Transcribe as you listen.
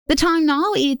The time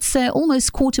now, it's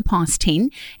almost 10:15,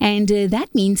 and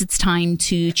that means it's time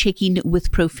to check in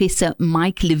with Professor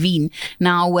Mike Levine.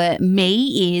 Now, May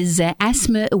is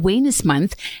Asthma Awareness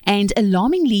Month, and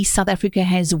alarmingly, South Africa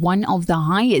has one of the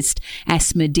highest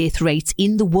asthma death rates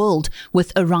in the world,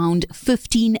 with around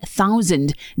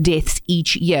 15,000 deaths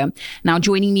each year. Now,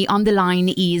 joining me on the line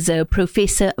is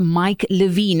Professor Mike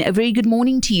Levine. A very good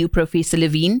morning to you, Professor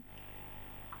Levine.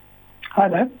 Hi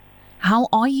there. How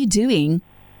are you doing?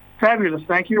 Fabulous.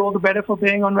 Thank you. All the better for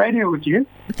being on radio with you.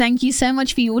 Thank you so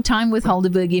much for your time with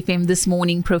Helderberg FM this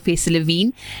morning, Professor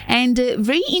Levine. And a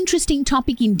very interesting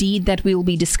topic indeed that we'll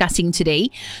be discussing today.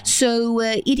 So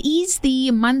it is the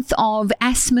month of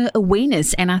asthma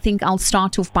awareness. And I think I'll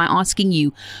start off by asking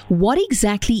you, what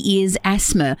exactly is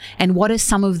asthma and what are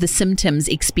some of the symptoms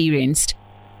experienced?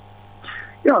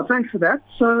 Yeah, thanks for that.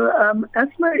 So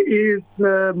asthma is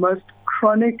the most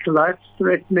chronic,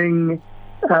 life-threatening,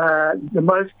 the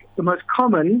most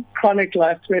common chronic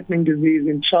life-threatening disease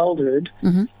in childhood,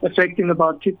 affecting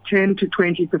about 10 to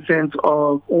 20%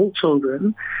 of all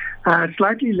children.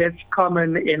 Slightly less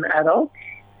common in adults,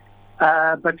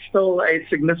 but still a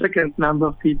significant number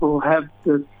of people have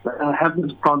this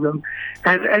problem.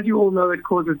 And as you all know, it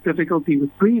causes difficulty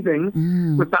with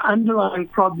breathing, with the underlying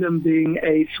problem being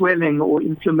a swelling or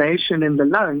inflammation in the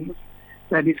lungs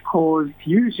that is caused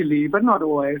usually, but not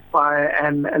always, by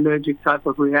an allergic type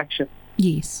of reaction.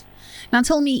 Yes. Now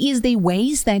tell me, is there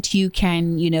ways that you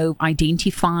can,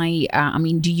 identify,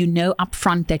 do you know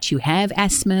upfront that you have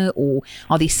asthma, or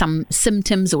are there some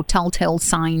symptoms or telltale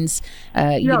signs,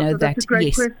 that's a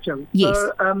great question. Yes.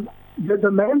 So,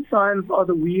 the main signs are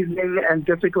the wheezing and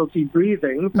difficulty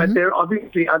breathing, but there are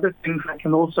obviously other things that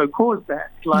can also cause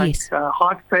that, like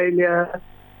heart failure,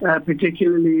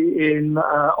 particularly in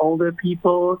older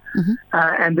people,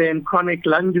 and then chronic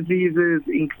lung diseases,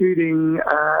 including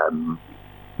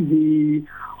the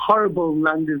horrible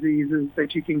lung diseases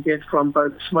that you can get from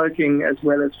both smoking as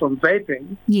well as from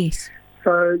vaping. Yes.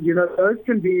 So, those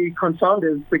can be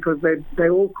confounders because they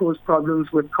all cause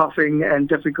problems with coughing and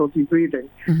difficulty breathing.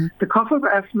 The cough of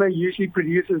asthma usually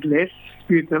produces less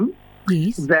sputum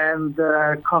than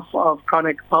the cough of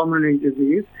chronic pulmonary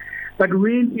disease. But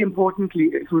really importantly,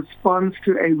 it responds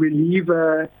to a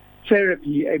reliever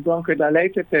therapy, a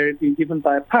bronchodilator therapy given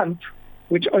by a pump,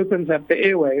 which opens up the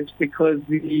airways because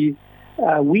the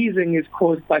wheezing is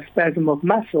caused by spasm of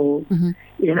muscle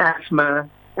in asthma,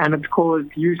 and it's caused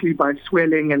usually by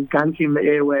swelling and gunting the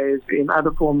airways in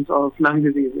other forms of lung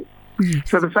diseases.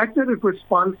 So the fact that it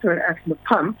responds to an asthma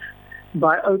pump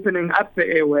by opening up the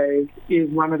airways is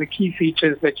one of the key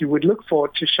features that you would look for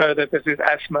to show that this is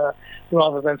asthma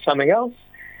rather than something else.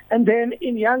 And then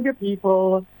in younger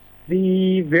people,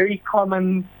 the very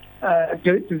common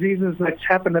diseases that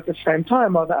happen at the same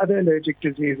time are the other allergic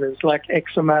diseases like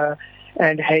eczema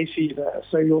and hay fever.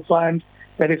 So you'll find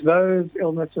that if those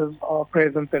illnesses are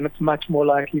present, then it's much more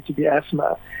likely to be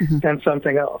asthma than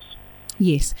something else.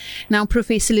 Yes. Now,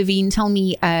 Professor Levine, tell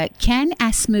me, can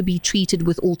asthma be treated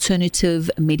with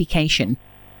alternative medication?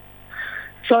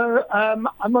 So I'm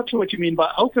not sure what you mean by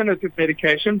alternative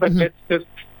medication, but let's just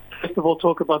first of all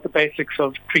talk about the basics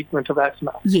of treatment of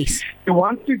asthma. Yes. You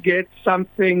want to get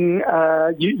something,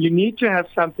 you need to have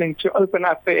something to open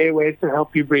up the airways to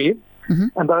help you breathe.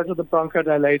 And those are the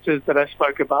bronchodilators that I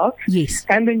spoke about. Yes.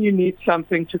 And then you need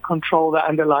something to control the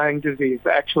underlying disease,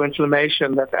 the actual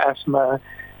inflammation that the asthma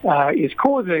is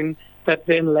causing, that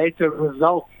then later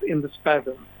results in the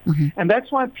spasm. And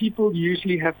that's why people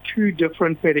usually have two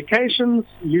different medications,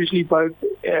 usually both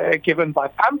given by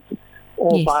pump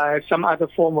or by some other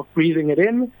form of breathing it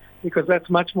in, because that's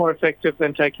much more effective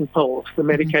than taking pills. The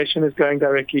medication is going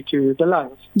directly to the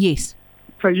lungs. Yes.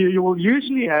 So you will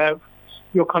usually have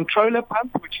your controller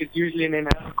pump, which is usually an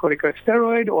inhaled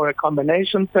corticosteroid or a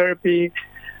combination therapy,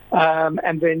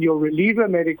 and then your reliever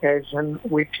medication,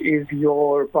 which is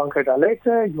your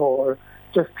bronchodilator,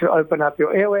 just to open up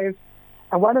your airways.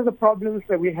 And one of the problems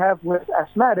that we have with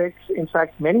asthmatics, in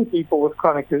fact, many people with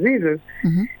chronic diseases,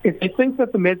 is they think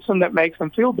that the medicine that makes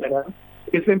them feel better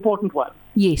is the important one.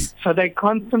 Yes. So they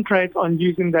concentrate on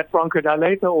using that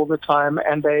bronchodilator all the time,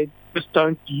 and they just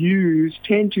tend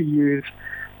to use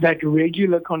that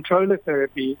regular controller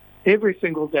therapy every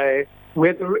single day,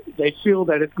 whether they feel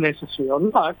that it's necessary or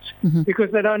not,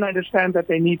 because they don't understand that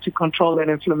they need to control that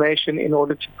inflammation in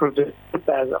order to prevent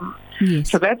spasm. Yes.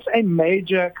 So that's a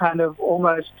major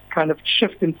almost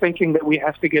shift in thinking that we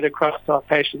have to get across to our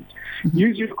patients.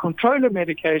 Use your controller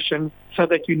medication so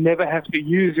that you never have to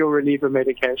use your reliever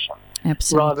medication.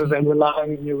 Absolutely. Rather than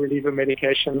relying on your reliever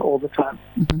medication all the time.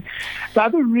 The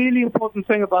other really important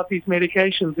thing about these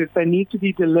medications is they need to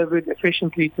be delivered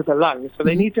efficiently to the lungs. So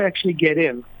they need to actually get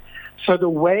in. So the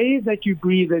way that you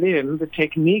breathe it in, the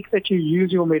technique that you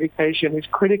use your medication is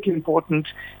critically important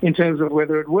in terms of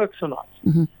whether it works or not.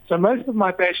 So most of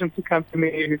my patients who come to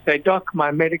me who say, "Doc,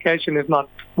 my medication is not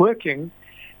working,"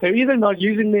 they're either not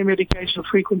using their medication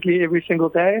frequently every single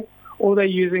day, or they're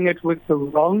using it with the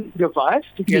wrong device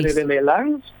to get it in their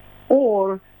lungs,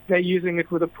 or they're using it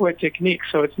with a poor technique,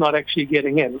 so it's not actually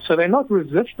getting in. So they're not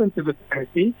resistant to the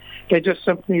therapy, they're just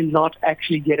simply not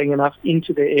actually getting enough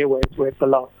into their airways where it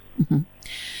belongs.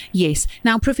 Yes.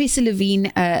 Now, Professor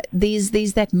Levine,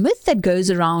 there's that myth that goes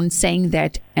around saying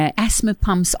that asthma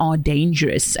pumps are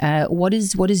dangerous. What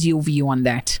is your view on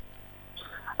that?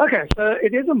 Okay, so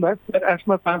it is a myth that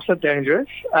asthma pumps are dangerous.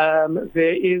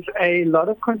 There is a lot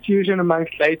of confusion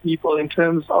amongst lay people in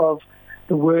terms of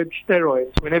the word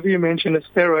steroids. Whenever you mention a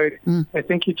steroid, I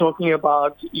think you're talking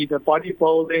about either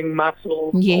bodybuilding,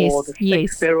 muscle, or the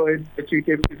steroids that you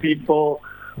give to people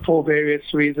for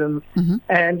various reasons.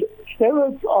 And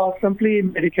steroids are simply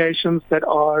medications that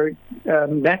are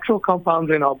natural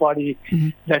compounds in our body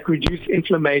that reduce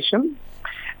inflammation.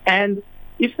 And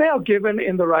if they are given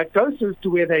in the right doses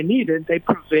to where they're needed, they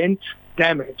prevent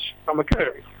damage from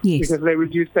occurring because they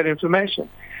reduce that inflammation.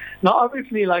 Now,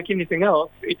 obviously, like anything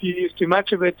else, if you use too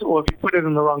much of it or if you put it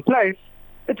in the wrong place,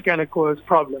 it's going to cause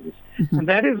problems. And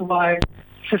that is why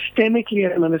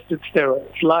systemically administered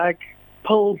steroids, like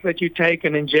pills that you take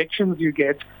and injections you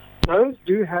get, those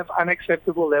do have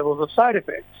unacceptable levels of side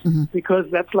effects because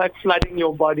that's like flooding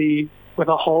your body with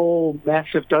a whole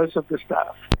massive dose of the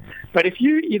stuff. But if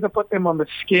you either put them on the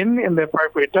skin in the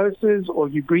appropriate doses or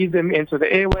you breathe them into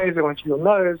the airways or into your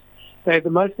nose, they're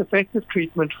the most effective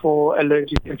treatment for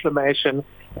allergic inflammation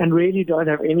and really don't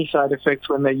have any side effects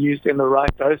when they're used in the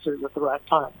right doses at the right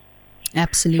time.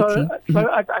 Absolutely. So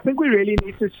I think we really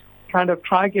need to kind of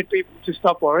try and get people to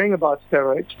stop worrying about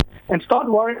steroids and start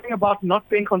worrying about not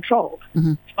being controlled.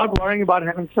 Start worrying about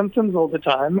having symptoms all the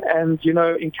time and,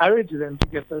 encourage them to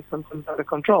get those symptoms under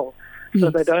control so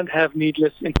they don't have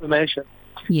needless inflammation.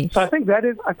 So I think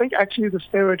actually the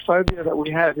steroid phobia that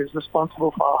we have is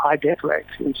responsible for our high death rate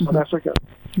in South Africa.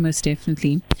 Most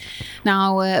definitely.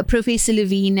 Now, Professor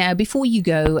Levine, before you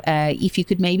go, if you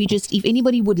could maybe if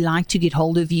anybody would like to get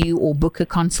hold of you or book a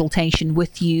consultation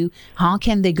with you, how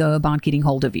can they go about getting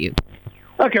hold of you?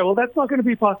 Okay, well, that's not going to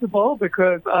be possible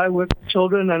because I work with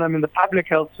children and I'm in the public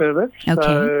health service. Okay.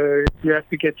 So you have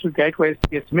to get through gateways to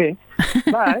get to me.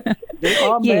 But there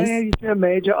are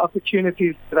major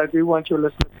opportunities that I do want your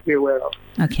listeners to be aware of.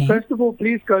 Okay. First of all,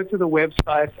 please go to the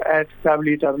website at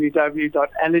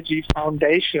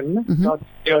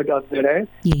www.allergyfoundation.co.za.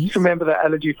 Yes. Remember the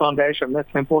Allergy Foundation,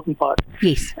 that's the important part.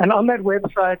 Yes. And on that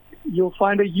website, you'll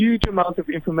find a huge amount of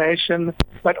information,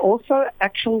 but also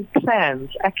action plans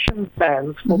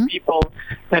for people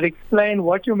that explain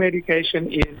what your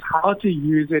medication is, how to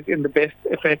use it in the best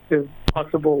effective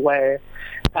possible way,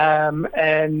 and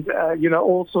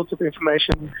all sorts of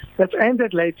information that's aimed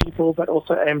at lay people, but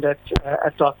also aimed at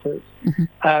doctors.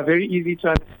 Very easy to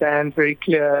understand, very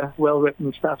clear,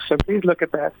 well-written stuff. So please look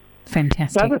at that.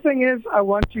 Fantastic. The other thing is I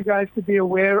want you guys to be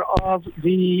aware of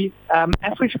the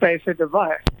Afrispacer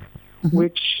device,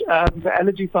 which the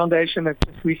Allergy Foundation has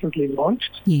just recently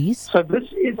launched. Yes. So this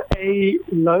is a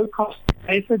low-cost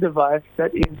spacer device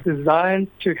that is designed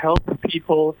to help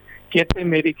people get their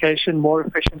medication more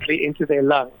efficiently into their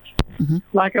lungs.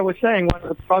 Like I was saying, one of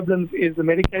the problems is the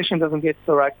medication doesn't get to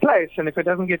the right place, and if it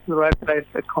doesn't get to the right place,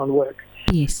 it can't work.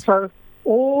 Yes. So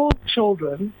all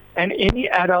children and any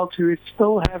adult who is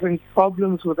still having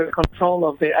problems with the control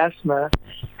of their asthma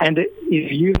and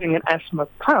is using an asthma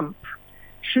pump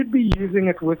should be using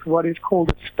it with what is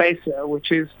called a spacer,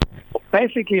 which is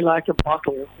basically like a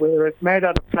bottle, where it's made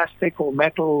out of plastic or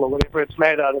metal or whatever it's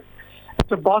made out of.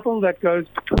 It's a bottle that goes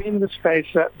between the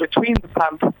spacer, between the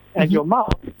pump and your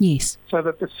mouth. Yes. So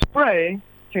that the spray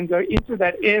can go into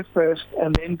that air first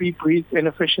and then be breathed in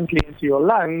efficiently into your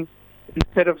lungs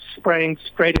instead of spraying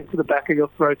straight into the back of your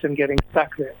throat and getting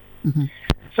stuck there.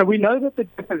 So we know that the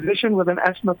deposition with an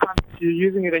asthma pump, if you're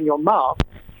using it in your mouth,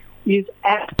 is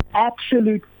at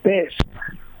absolute best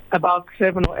about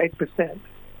 7 or 8%.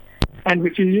 And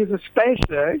if you use a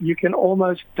spacer, you can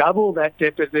almost double that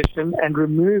deposition and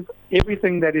remove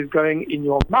everything that is going in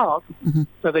your mouth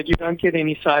so that you don't get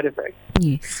any side effects.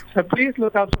 Yes. So please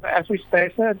look out for the Asthma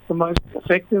spacer. It's the most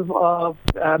effective of,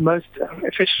 most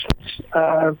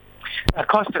efficient,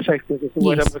 cost-effective is the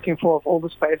word I'm looking for, of all the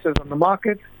spacers on the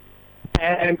market.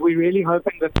 And we're really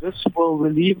hoping that this will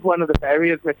relieve one of the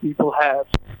barriers that people have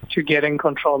to getting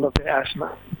control of their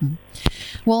asthma.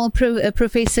 Well,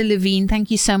 Professor Levine,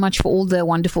 thank you so much for all the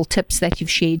wonderful tips that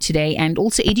you've shared today, and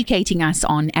also educating us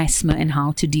on asthma and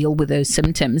how to deal with those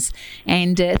symptoms.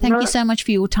 And thank you so much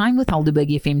for your time with Helderberg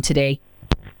FM today.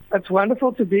 It's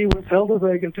wonderful to be with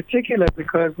Helderberg in particular,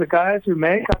 because the guys who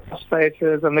make our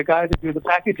spacers and the guys who do the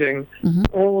packaging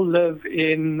all live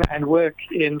in and work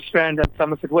in Strand and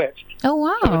Somerset West. Oh,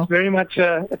 wow.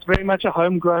 So it's very much a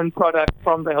homegrown product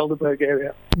from the Helderberg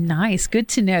area. Nice. Good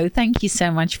to know. Thank you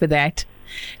so much for that.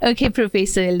 Okay,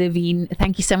 Professor Levine,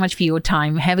 thank you so much for your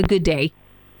time. Have a good day.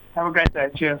 Have a great day.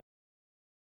 Cheers.